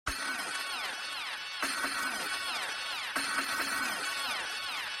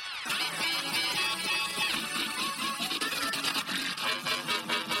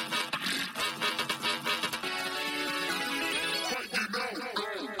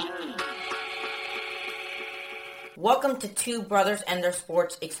Welcome to Two Brothers and Their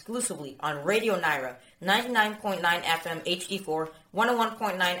Sports exclusively on Radio Naira, 99.9 FM HD4,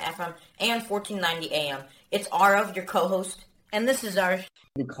 101.9 FM, and 1490 AM. It's Arav, your co-host, and this is our...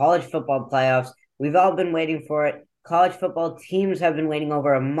 The college football playoffs. We've all been waiting for it. College football teams have been waiting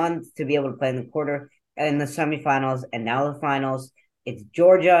over a month to be able to play in the quarter and the semifinals, and now the finals. It's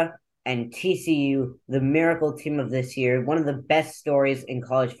Georgia and TCU, the miracle team of this year, one of the best stories in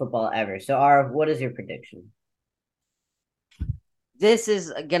college football ever. So, Arav, what is your prediction? This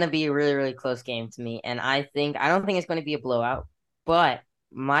is going to be a really, really close game to me. And I don't think it's going to be a blowout, but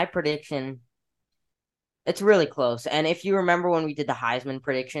my prediction, it's really close. And if you remember when we did the Heisman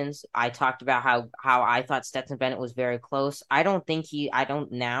predictions, I talked about how I thought Stetson Bennett was very close. I don't think he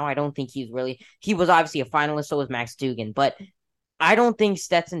was obviously a finalist, so was Max Duggan, but I don't think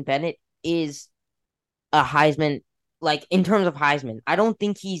Stetson Bennett is a Heisman, like in terms of Heisman. I don't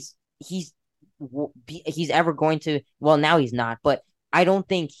think he's ever going to, well, now he's not, but I don't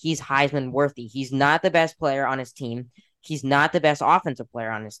think he's Heisman worthy. He's not the best player on his team. He's not the best offensive player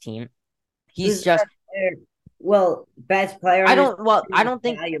on his team. He's just best player. I don't. Well, I don't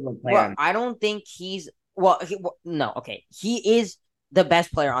think. Well, I don't think he's. No. Okay, he is the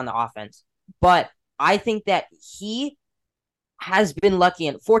best player on the offense, but I think that he has been lucky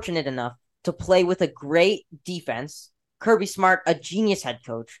and fortunate enough to play with a great defense. Kirby Smart, a genius head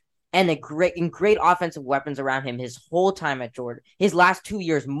coach, and great offensive weapons around him his whole time at Georgia. His last 2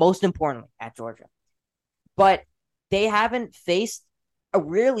 years, most importantly, at Georgia. But they haven't faced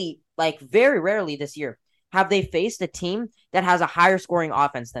very rarely this year, have they faced a team that has a higher scoring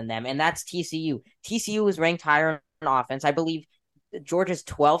offense than them, and that's TCU. TCU is ranked higher in offense. I believe Georgia's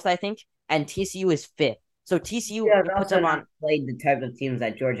 12th, I think, and TCU is 5th. So TCU puts them on. Played the type of teams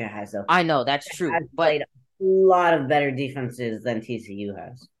that Georgia has, though. I know, that's true. But lot of better defenses than TCU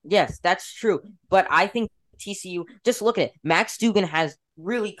has. Yes, that's true. But I think TCU, just look at it. Max Duggan has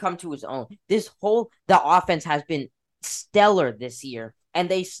really come to his own. The offense has been stellar this year, and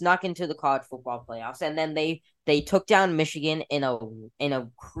they snuck into the college football playoffs, and then they took down Michigan in a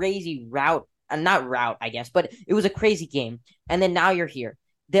crazy route. Not route, I guess, but it was a crazy game. And then now you're here.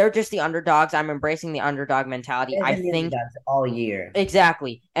 They're just the underdogs. I'm embracing the underdog mentality. I think all year.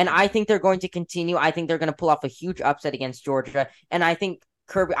 Exactly. And I think they're going to continue. I think they're going to pull off a huge upset against Georgia. And I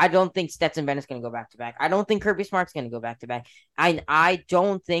don't think Stetson Bennett's going to go back to back. I don't think Kirby Smart's going to go back to back. I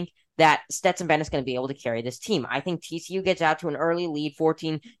don't think that Stetson Bennett's going to be able to carry this team. I think TCU gets out to an early lead,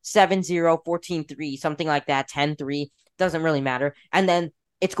 14-7-0, 14-3, something like that, 10-3. Doesn't really matter. And then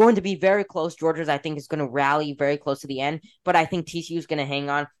it's going to be very close. Georgia's, I think, is going to rally very close to the end, but I think TCU is going to hang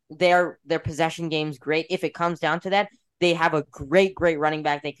on. Their possession game's great. If it comes down to that, they have a great running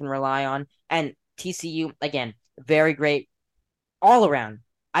back they can rely on. And TCU, again, very great all around.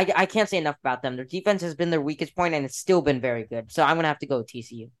 I can't say enough about them. Their defense has been their weakest point, and it's still been very good. So I'm going to have to go with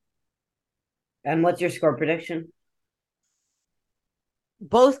TCU. And what's your score prediction?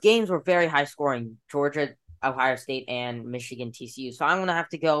 Both games were very high scoring. Georgia, Ohio State, and Michigan, TCU. So I'm going to have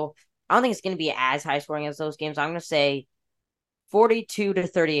to go. I don't think it's going to be as high scoring as those games. I'm going to say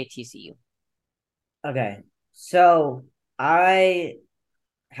 42-38 TCU. Okay. So I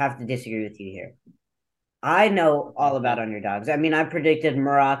have to disagree with you here. I know all about underdogs. I mean, I predicted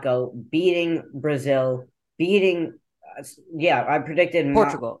Morocco beating Brazil, I predicted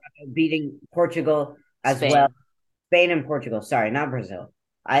Portugal beating Portugal as Spain. well. Spain and Portugal. Sorry, not Brazil.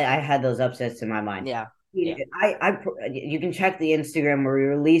 I had those upsets in my mind. Yeah. You can check the Instagram where we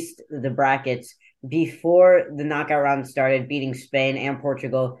released the brackets before the knockout round started, beating Spain and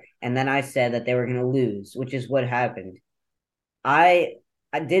Portugal, and then I said that they were going to lose, which is what happened. I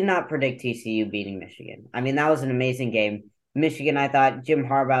did not predict TCU beating Michigan. I mean, that was an amazing game. Michigan, I thought Jim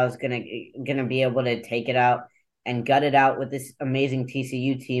Harbaugh was gonna be able to take it out and gut it out with this amazing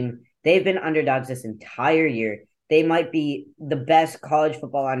TCU team. They've been underdogs this entire year. They might be the best college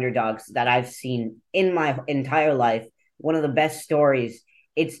football underdogs that I've seen in my entire life. One of the best stories.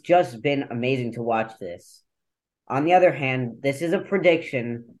 It's just been amazing to watch this. On the other hand, this is a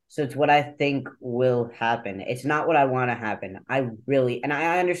prediction, so it's what I think will happen. It's not what I want to happen. I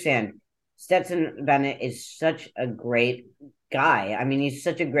understand Stetson Bennett is such a great guy. I mean, he's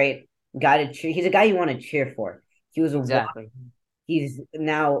such a great guy to cheer. He's a guy you want to cheer for. He's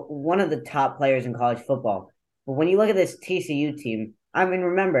now one of the top players in college football. But when you look at this TCU team, I mean,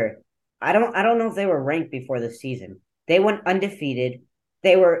 remember, I don't know if they were ranked before the season. They went undefeated.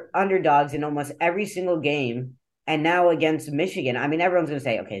 They were underdogs in almost every single game. And now against Michigan, I mean, everyone's going to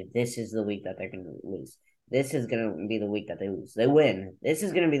say, okay, this is the week that they're going to lose. This is going to be the week that they lose. They win. This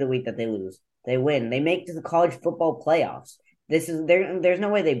is going to be the week that they lose. They win. They make to the college football playoffs. There's no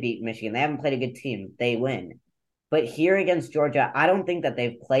way they beat Michigan. They haven't played a good team. They win. But here against Georgia, I don't think that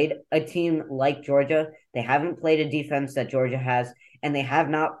they've played a team like Georgia. They haven't played a defense that Georgia has, and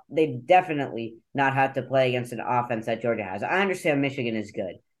they've definitely not had to play against an offense that Georgia has. I understand Michigan is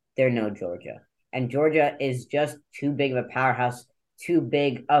good. They're no Georgia. And Georgia is just too big of a powerhouse, too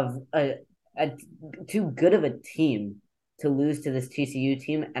big of a too good of a team to lose to this TCU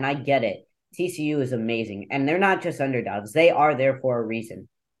team. And I get it. TCU is amazing. And they're not just underdogs. They are there for a reason.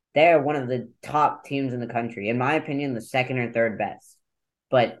 They're one of the top teams in the country. In my opinion, the second or third best.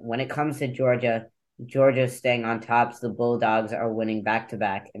 But when it comes to Georgia, Georgia's staying on top. So the Bulldogs are winning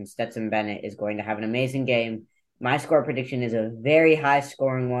back-to-back, and Stetson Bennett is going to have an amazing game. My score prediction is a very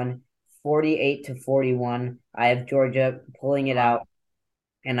high-scoring one, 48-41. I have Georgia pulling it out,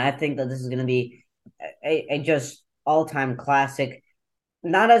 and I think that this is going to be a just all-time classic.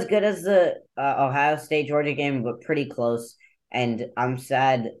 Not as good as the Ohio State-Georgia game, but pretty close. And I'm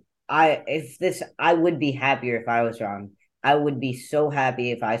sad. I would be happier if I was wrong. I would be so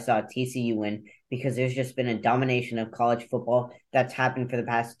happy if I saw TCU win because there's just been a domination of college football that's happened for the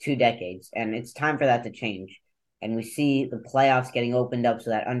past 2 decades, and it's time for that to change. And we see the playoffs getting opened up so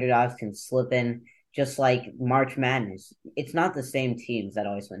that underdogs can slip in, just like March Madness. It's not the same teams that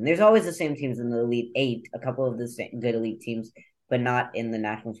always win. There's always the same teams in the Elite Eight, a couple of the good elite teams, but not in the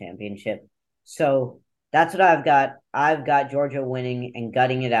national championship. So that's what I've got. I've got Georgia winning and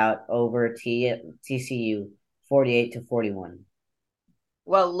gutting it out over TCU 48-41.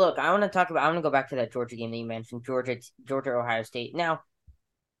 Well, look, I want to go back to that Georgia game that you mentioned, Georgia, Ohio State. Now,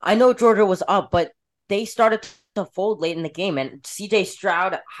 I know Georgia was up, but they started to fold late in the game, and CJ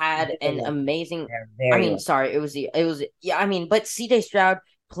Stroud had an amazing. But CJ Stroud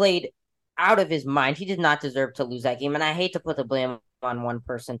played out of his mind. He did not deserve to lose that game, and I hate to put the blame on one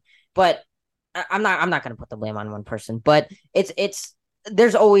person, but I'm not going to put the blame on one person. But it's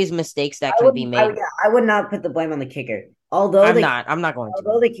there's always mistakes that can be made. I would not put the blame on the kicker. I'm not going to.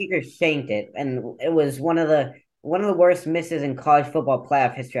 Although the kicker shanked it, and it was one of the worst misses in college football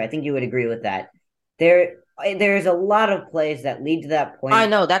playoff history. I think you would agree with that. There's a lot of plays that lead to that point. I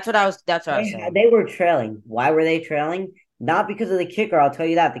know. That's what I was saying. They were trailing. Why were they trailing? Not because of the kicker. I'll tell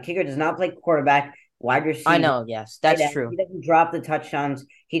you that. The kicker does not play quarterback, wide receiver. I know. Yes, that's true. He doesn't drop the touchdowns.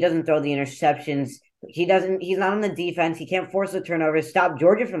 He doesn't throw the interceptions. He's not on the defense. He can't force the turnovers, stop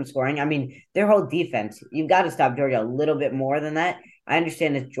Georgia from scoring. I mean, their whole defense, you've got to stop Georgia a little bit more than that. I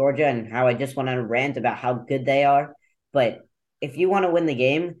understand it's Georgia and how I just want to rant about how good they are. But if you want to win the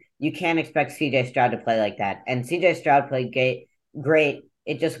game, you can't expect CJ Stroud to play like that. And CJ Stroud played great.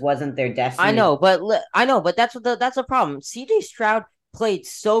 It just wasn't their destiny. I know, but that's the problem. CJ Stroud played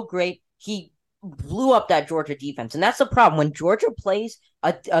so great. He blew up that Georgia defense, and that's the problem. When Georgia plays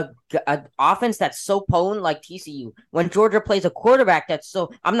a offense that's so potent like TCU, when Georgia plays a quarterback that's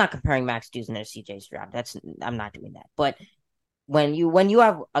so, I'm not comparing Max Duggan to CJ Stroud. I'm not doing that. But when you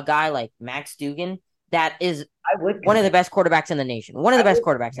have a guy like Max Duggan, that is one of the best quarterbacks in the nation. One of the best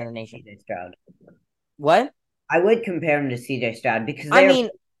quarterbacks in the nation. CJ Stroud. What? I would compare him to CJ Stroud because they're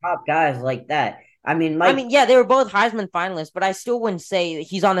top guys like that. Yeah, they were both Heisman finalists, but I still wouldn't say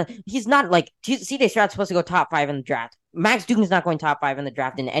he's not like CJ Stroud's supposed to go top 5 in the draft. Max Duggan's not going top 5 in the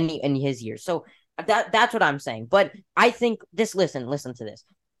draft in his years. So that's what I'm saying. But I think listen to this.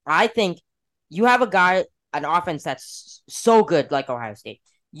 I think you have an offense that's so good like Ohio State.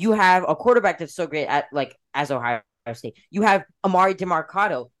 You have a quarterback that's so great as Ohio State. You have Amari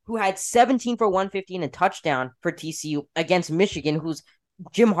DeMarcado, who had 17 for 150 and a touchdown for TCU against Michigan, who's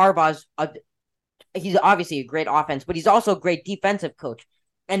Jim Harbaugh's he's obviously a great offense, but he's also a great defensive coach.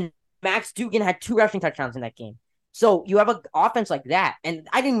 And Max Duggan had 2 rushing touchdowns in that game. So you have an offense like that. And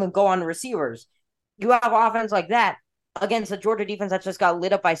I didn't even go on the receivers. You have an offense like that against a Georgia defense that just got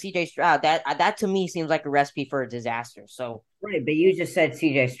lit up by CJ Stroud. That to me seems like a recipe for a disaster. So right, but you just said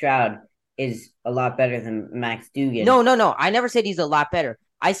CJ Stroud is a lot better than Max Duggan. No. I never said he's a lot better.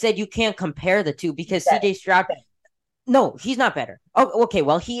 I said you can't compare the two because CJ Stroud. No, he's not better. Oh, okay.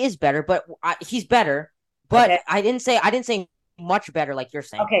 Well, he is better, but he's better. But okay. I didn't say much better like you're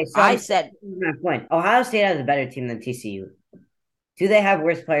saying. Okay, so I said my point. Ohio State has a better team than TCU. Do they have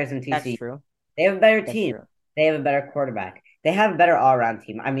worse players than TCU? That's true. They have a better team. True. They have a better quarterback. They have a better all-around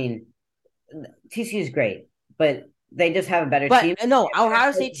team. I mean, TCU is great, but they just have a better team. No,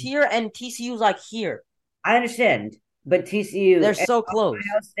 Ohio State's here and TCU's like here. I understand, but TCU, they're so close.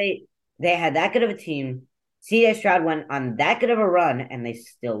 Ohio State, they had that good of a team. CJ Stroud went on that good of a run, and they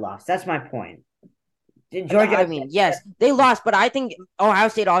still lost. That's my point. Georgia. I mean, yes, they lost, but I think Ohio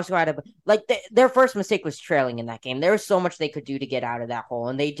State also had their first mistake was trailing in that game. There was so much they could do to get out of that hole,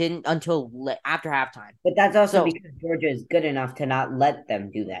 and they didn't until after halftime. But that's also because Georgia is good enough to not let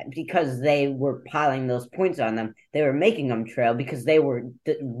them do that because they were piling those points on them. They were making them trail because they were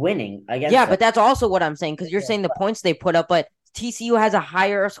winning against. Yeah, but that's also what I'm saying because you're saying the points they put up, but TCU has a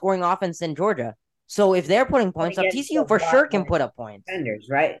higher scoring offense than Georgia. So if they're putting points up, TCU for sure can put up points. Defenders,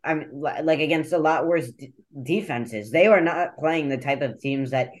 right? I mean, like against a lot worse defenses. They were not playing the type of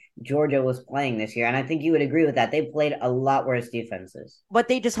teams that Georgia was playing this year, and I think you would agree with that. They played a lot worse defenses. But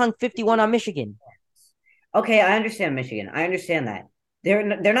they just hung 51 on Michigan. Okay, I understand Michigan. I understand that.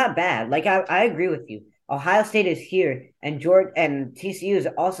 They're not bad. Like I agree with you. Ohio State is here, and TCU is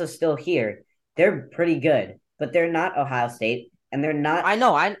also still here. They're pretty good, but they're not Ohio State, and they're not. I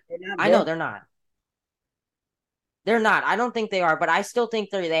know they're not. They're not. I don't think they are, but I still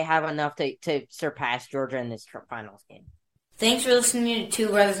think they have enough to surpass Georgia in this finals game. Thanks for listening to Two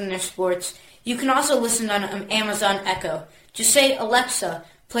Brothers in Their Sports. You can also listen on Amazon Echo. Just say, Alexa,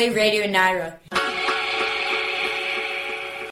 play Radio Naira.